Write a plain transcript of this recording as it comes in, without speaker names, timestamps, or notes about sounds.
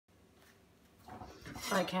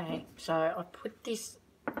Okay, so I put this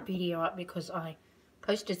video up because I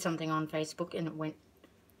posted something on Facebook and it went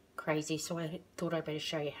crazy, so I thought I'd better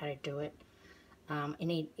show you how to do it.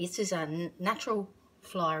 This is a natural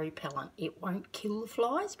fly repellent. It won't kill the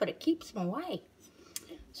flies, but it keeps them away.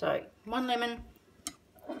 So 1 lemon,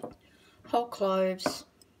 whole cloves.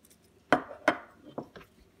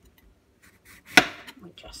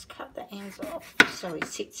 We just cut the ends off so it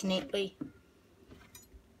sits neatly.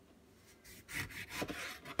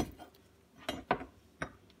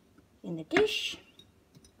 In the dish.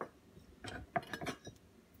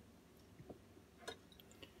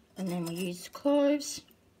 And then we use the cloves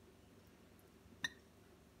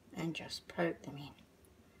and just poke them in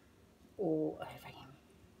all over him.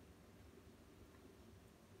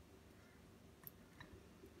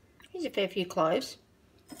 Here's a fair few cloves.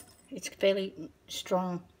 It's a fairly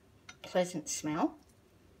strong, pleasant smell.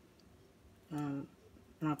 And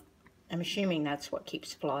I'm assuming that's what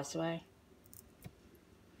keeps flies away.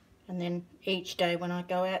 And then each day when I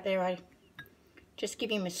go out there, I just give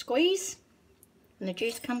him a squeeze and the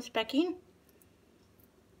juice comes back in.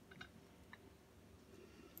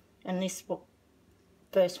 And this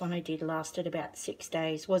first one I did lasted about 6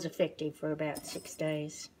 days, was effective for about 6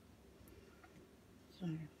 days. So,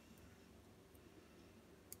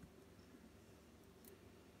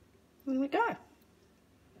 there we go.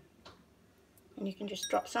 And you can just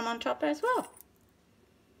drop some on top as well.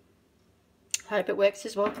 Hope it works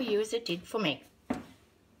as well for you as it did for me.